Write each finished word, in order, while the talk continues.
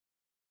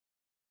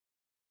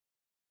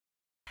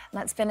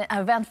And it's been an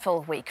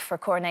eventful week for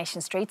Coronation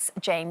Street's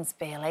James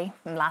Bailey.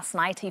 And last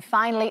night, he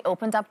finally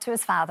opened up to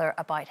his father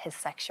about his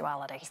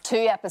sexuality.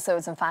 2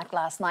 episodes, in fact,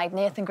 last night.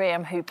 Nathan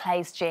Graham, who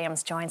plays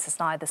James, joins us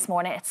now this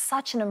morning. It's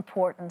such an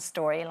important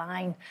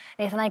storyline.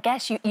 Nathan, I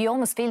guess you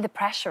almost feel the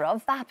pressure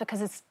of that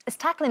because it's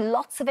tackling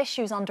lots of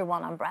issues under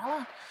one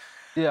umbrella.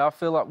 Yeah, I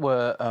feel like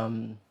we're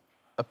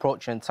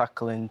approaching and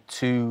tackling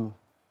two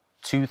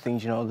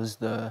things, you know. There's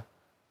the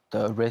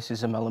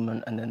racism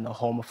element and then the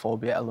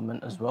homophobia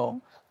element as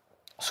well.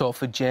 So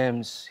for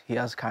James, he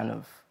has kind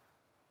of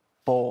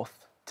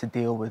both to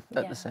deal with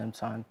at the same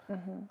time.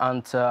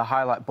 And to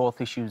highlight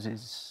both issues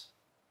is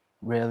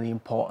really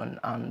important.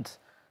 And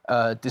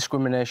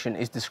discrimination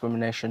is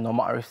discrimination, no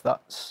matter if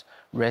that's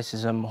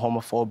racism,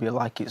 homophobia,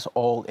 like it's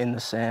all in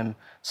the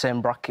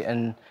same bracket,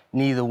 and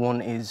neither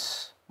one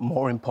is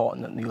more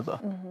important than the other,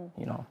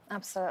 you know.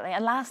 Absolutely.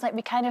 And last night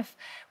we kind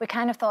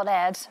of thought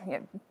Ed,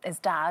 his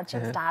dad,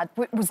 Jim's dad,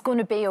 was going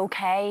to be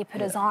okay. Put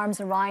his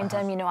arms around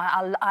him. You know,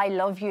 I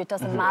love you. It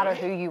doesn't matter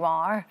who you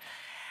are.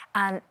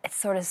 And it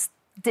sort of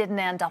didn't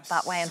end up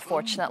that way,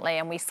 unfortunately.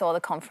 And we saw the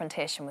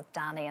confrontation with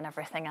Danny and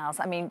everything else.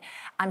 I mean,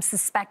 I'm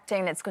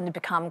suspecting it's going to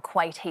become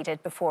quite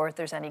heated before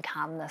there's any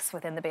calmness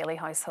within the Bailey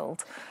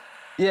household.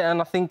 Yeah,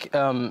 and I think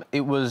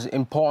it was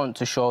important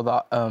to show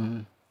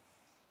that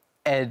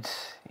Ed,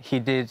 he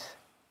did,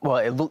 well,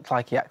 it looked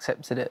like he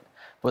accepted it,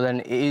 but then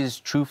it is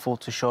truthful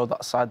to show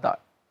that side that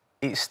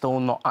it's still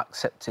not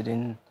accepted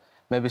in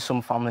maybe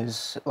some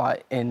families,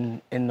 like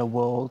in the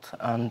world,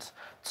 and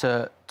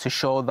to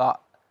show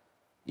that,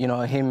 you know,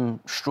 him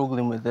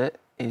struggling with it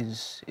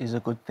is a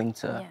good thing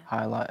to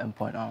highlight and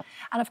point out.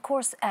 And of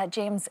course,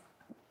 James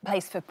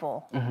plays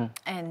football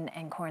in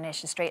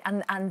Coronation Street,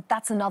 and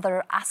that's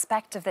another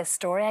aspect of this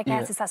story, I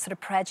guess, is that sort of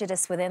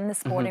prejudice within the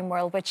sporting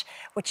world, which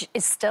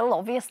is still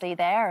obviously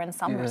there in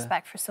some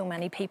respect for so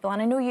many people.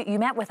 And I know you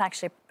met with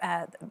actually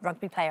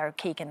rugby player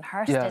Keegan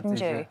Hurst,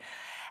 didn't you?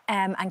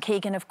 And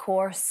Keegan, of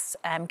course,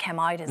 came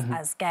out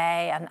as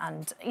gay,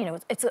 and you know,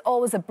 it's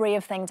always a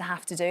brave thing to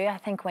have to do, I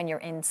think, when you're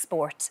in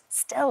sport.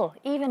 Still,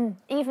 even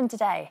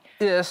today.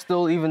 Yeah,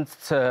 still, even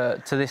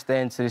to this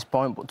day and to this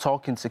point. But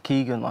talking to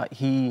Keegan, like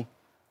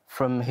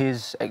from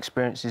his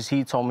experiences,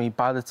 he told me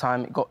by the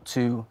time it got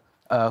to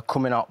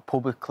coming out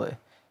publicly,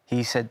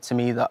 he said to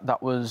me that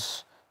that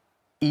was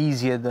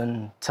easier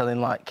than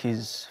telling, like,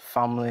 his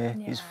family,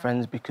 his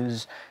friends,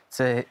 because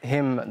to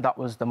him, that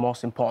was the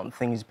most important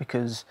thing, is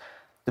because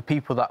the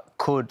people that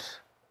could,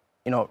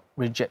 you know,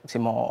 reject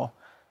him or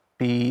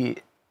be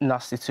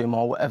nasty to him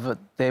or whatever,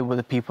 they were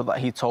the people that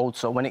he told.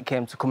 So when it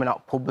came to coming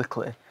out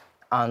publicly,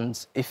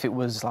 and if it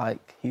was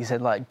like, he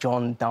said, like,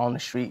 John down the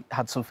street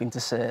had something to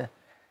say,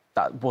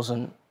 that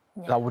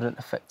wouldn't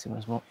affect him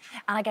as much.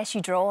 And I guess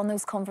you draw on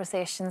those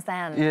conversations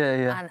then,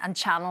 and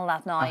channel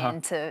that now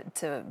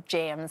into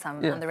James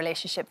and the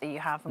relationship that you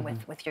have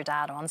with your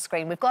dad on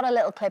screen. We've got a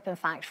little clip, in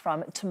fact,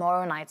 from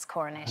tomorrow night's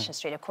Coronation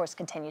Street. Of course,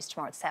 continues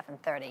tomorrow at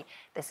 7:30.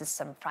 This is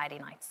some Friday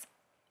nights.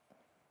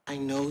 I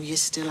know you're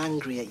still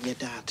angry at your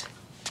dad.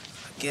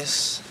 I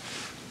guess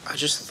I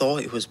just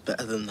thought it was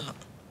better than that.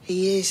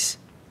 He is.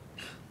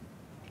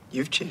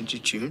 You've changed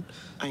your tune.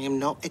 I am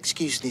not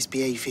excusing his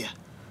behaviour.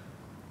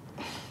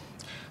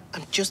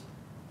 I'm just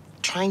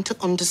trying to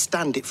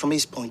understand it from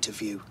his point of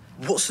view.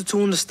 What's there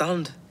to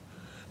understand?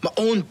 My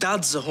own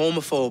dad's a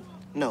homophobe.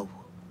 No.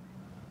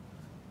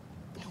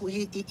 No,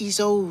 he's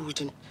old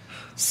and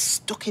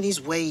stuck in his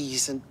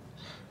ways, and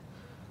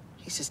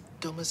he's as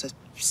dumb as a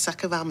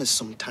sack of hammers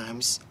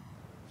sometimes.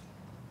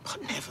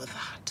 But never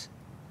that.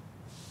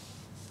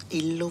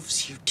 He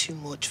loves you too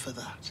much for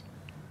that.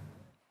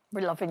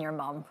 We're loving your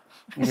mum.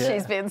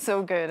 She's been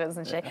so good,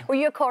 isn't she? Were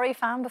you a Corrie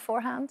fan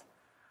beforehand?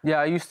 Yeah,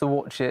 I used to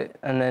watch it,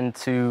 and then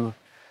to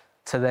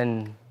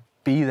then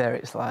be there,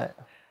 it's like,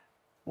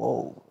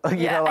 whoa. You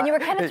know, like, and you were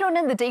kind of thrown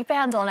in the deep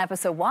end on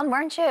episode 1,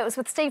 weren't you? It was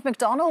with Steve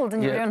McDonald,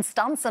 and you were doing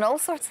stunts and all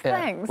sorts of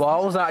things. Well,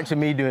 it wasn't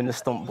actually me doing the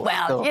stunt, but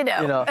well, still,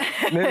 you know,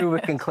 maybe we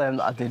can claim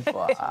that I did,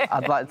 but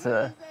I'd like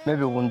to,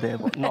 maybe one day,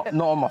 but not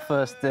on my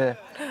first day.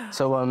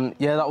 So,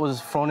 yeah, that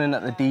was thrown in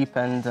at the deep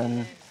end,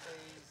 and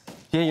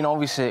yeah, you know,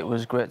 obviously it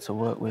was great to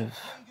work with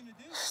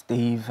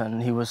Steve,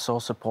 and he was so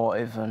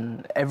supportive,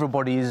 and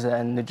everybody is there,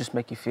 and they just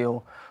make you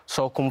feel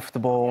so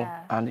comfortable,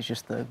 and it's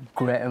just a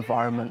great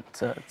environment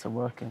to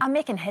work in. And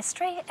making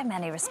history in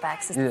many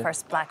respects as the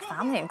first black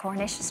family in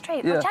Coronation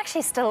Street, which actually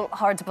is still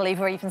hard to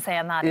believe we're even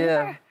saying that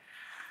either.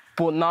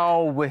 But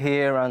now we're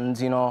here, and,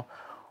 you know,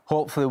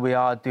 hopefully we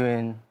are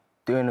doing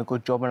a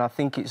good job, and I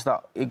think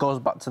it goes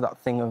back to that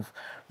thing of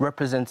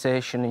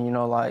representation, and, you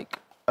know, like,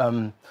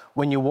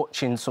 when you're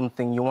watching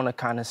something, you want to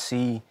kind of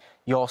see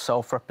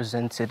yourself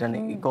represented, and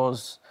it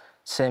goes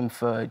same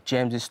for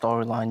James's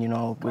storyline, you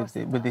know,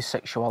 with his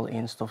sexuality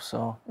and stuff.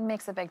 So it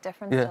makes a big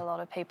difference to a lot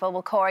of people.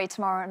 Well, Corrie,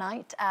 tomorrow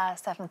night,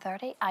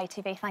 7:30,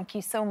 ITV. Thank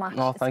you so much.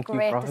 No, thank you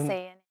for having me. It's great to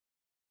see you.